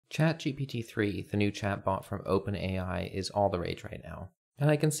ChatGPT 3, the new chatbot from OpenAI, is all the rage right now. And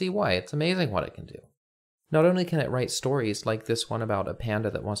I can see why. It's amazing what it can do. Not only can it write stories like this one about a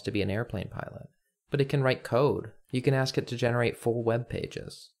panda that wants to be an airplane pilot, but it can write code. You can ask it to generate full web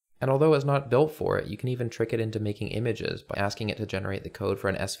pages. And although it's not built for it, you can even trick it into making images by asking it to generate the code for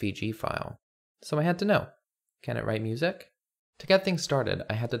an SVG file. So I had to know, can it write music? To get things started,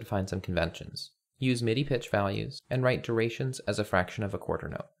 I had to define some conventions, use MIDI pitch values, and write durations as a fraction of a quarter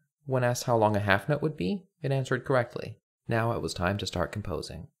note. When asked how long a half note would be, it answered correctly. Now it was time to start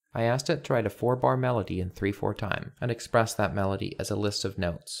composing. I asked it to write a 4-bar melody in 3/4 time, and express that melody as a list of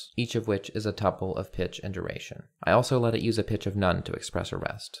notes, each of which is a tuple of pitch and duration. I also let it use a pitch of none to express a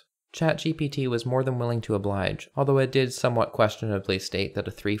rest. ChatGPT was more than willing to oblige, although it did somewhat questionably state that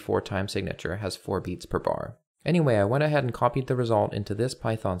a 3/4 time signature has 4 beats per bar. Anyway, I went ahead and copied the result into this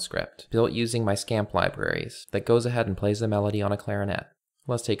Python script, built using my Scamp libraries, that goes ahead and plays the melody on a clarinet.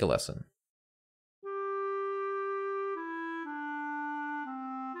 Let's take a listen.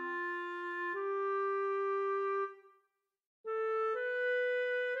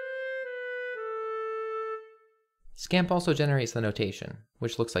 Scamp also generates the notation,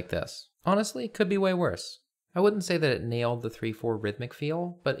 which looks like this. Honestly, it could be way worse. I wouldn't say that it nailed the 3/4 rhythmic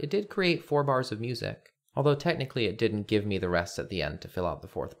feel, but it did create 4 bars of music, although technically it didn't give me the rest at the end to fill out the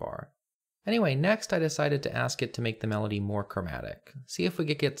 4th bar. Anyway, next I decided to ask it to make the melody more chromatic, see if we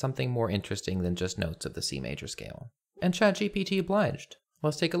could get something more interesting than just notes of the C major scale. And ChatGPT obliged.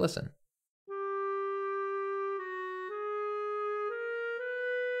 Let's take a listen.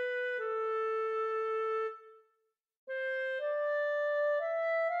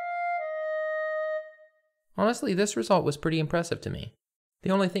 Honestly, this result was pretty impressive to me. The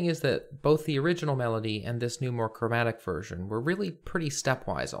only thing is that both the original melody and this new more chromatic version were really pretty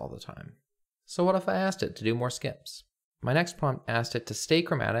stepwise all the time. So what if I asked it to do more skips? My next prompt asked it to stay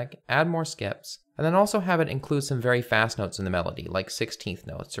chromatic, add more skips, and then also have it include some very fast notes in the melody, like 16th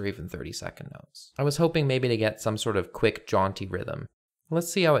notes or even 32nd notes. I was hoping maybe to get some sort of quick, jaunty rhythm.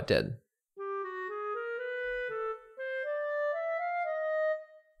 Let's see how it did.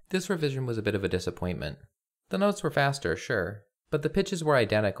 This revision was a bit of a disappointment. The notes were faster, sure, but the pitches were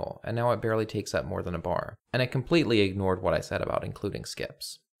identical, and now it barely takes up more than a bar, and it completely ignored what I said about including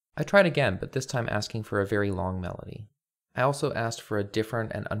skips. I tried again, but this time asking for a very long melody. I also asked for a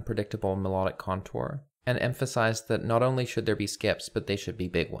different and unpredictable melodic contour, and emphasized that not only should there be skips, but they should be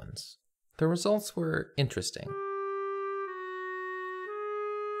big ones. The results were interesting.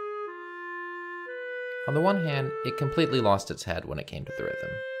 On the one hand, it completely lost its head when it came to the rhythm.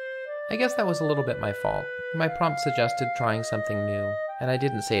 I guess that was a little bit my fault. My prompt suggested trying something new, and I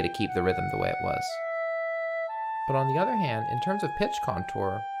didn't say to keep the rhythm the way it was. But on the other hand, in terms of pitch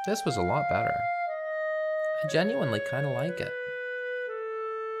contour, this was a lot better. I genuinely kind of like it.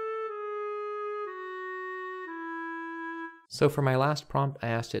 So for my last prompt, I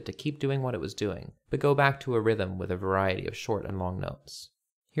asked it to keep doing what it was doing, but go back to a rhythm with a variety of short and long notes.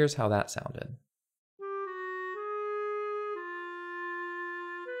 Here's how that sounded.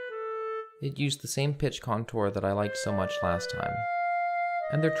 It used the same pitch contour that I liked so much last time.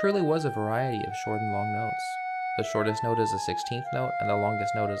 And there truly was a variety of short and long notes. The shortest note is a 16th note, and the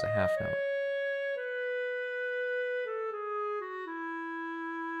longest note is a half note.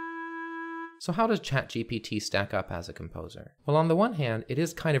 So how does ChatGPT stack up as a composer? Well, on the one hand, it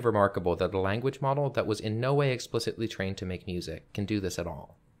is kind of remarkable that a language model that was in no way explicitly trained to make music can do this at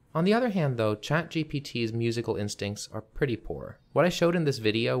all. On the other hand though, ChatGPT's musical instincts are pretty poor. What I showed in this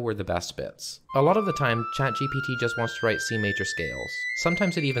video were the best bits. A lot of the time, ChatGPT just wants to write C major scales.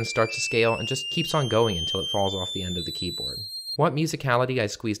 Sometimes it even starts a scale and just keeps on going until it falls off the end of the keyboard. What musicality I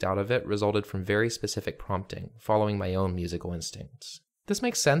squeezed out of it resulted from very specific prompting, following my own musical instincts. This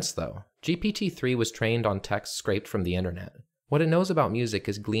makes sense though. GPT-3 was trained on text scraped from the internet. What it knows about music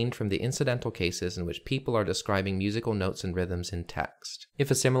is gleaned from the incidental cases in which people are describing musical notes and rhythms in text.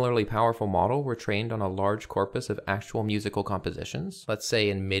 If a similarly powerful model were trained on a large corpus of actual musical compositions, let's say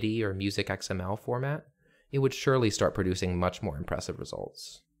in MIDI or music XML format, it would surely start producing much more impressive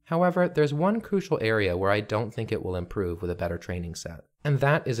results. However, there's one crucial area where I don't think it will improve with a better training set, and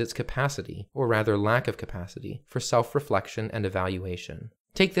that is its capacity, or rather lack of capacity, for self-reflection and evaluation.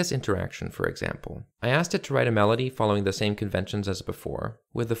 Take this interaction, for example. I asked it to write a melody following the same conventions as before,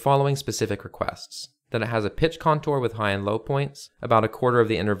 with the following specific requests. That it has a pitch contour with high and low points, about a quarter of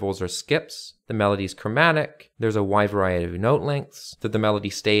the intervals are skips, the melody's chromatic, there's a wide variety of note lengths, that the melody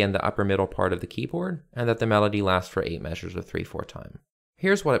stay in the upper middle part of the keyboard, and that the melody lasts for 8 measures of 3/4 time.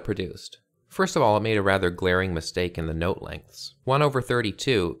 Here's what it produced. First of all, it made a rather glaring mistake in the note lengths.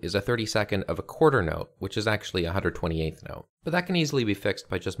 1/32 is a 32nd of a quarter note, which is actually a 128th note. But that can easily be fixed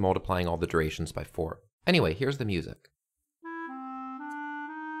by just multiplying all the durations by 4. Anyway, here's the music.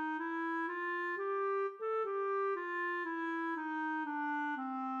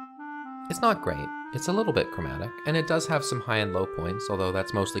 It's not great, it's a little bit chromatic, and it does have some high and low points, although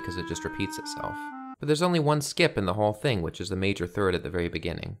that's mostly because it just repeats itself. But there's only one skip in the whole thing, which is the major third at the very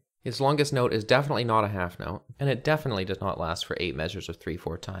beginning. Its longest note is definitely not a half note, and it definitely does not last for 8 measures of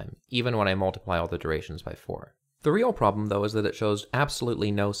 3/4 time, even when I multiply all the durations by 4. The real problem, though, is that it shows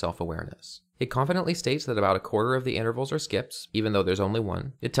absolutely no self-awareness. It confidently states that about a quarter of the intervals are skips, even though there's only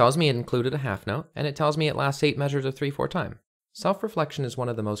one. It tells me it included a half note, and it tells me it lasts 8 measures of 3/4 time. Self-reflection is one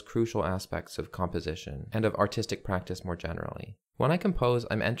of the most crucial aspects of composition and of artistic practice more generally. When I compose,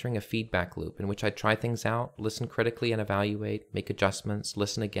 I'm entering a feedback loop in which I try things out, listen critically and evaluate, make adjustments,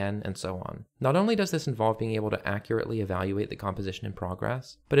 listen again, and so on. Not only does this involve being able to accurately evaluate the composition in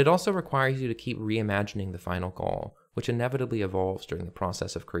progress, but it also requires you to keep reimagining the final goal, which inevitably evolves during the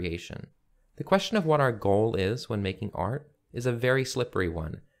process of creation. The question of what our goal is when making art is a very slippery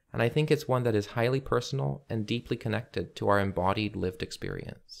one, and I think it's one that is highly personal and deeply connected to our embodied lived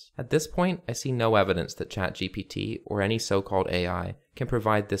experience. At this point, I see no evidence that ChatGPT or any so-called AI can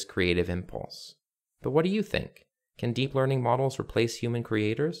provide this creative impulse. But what do you think? Can deep learning models replace human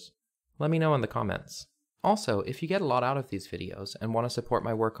creators? Let me know in the comments. Also, if you get a lot out of these videos and want to support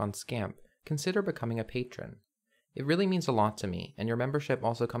my work on Scamp, consider becoming a patron. It really means a lot to me, and your membership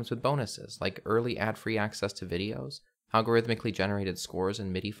also comes with bonuses like early ad-free access to videos, algorithmically generated scores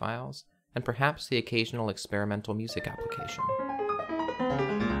and MIDI files, and perhaps the occasional experimental music application.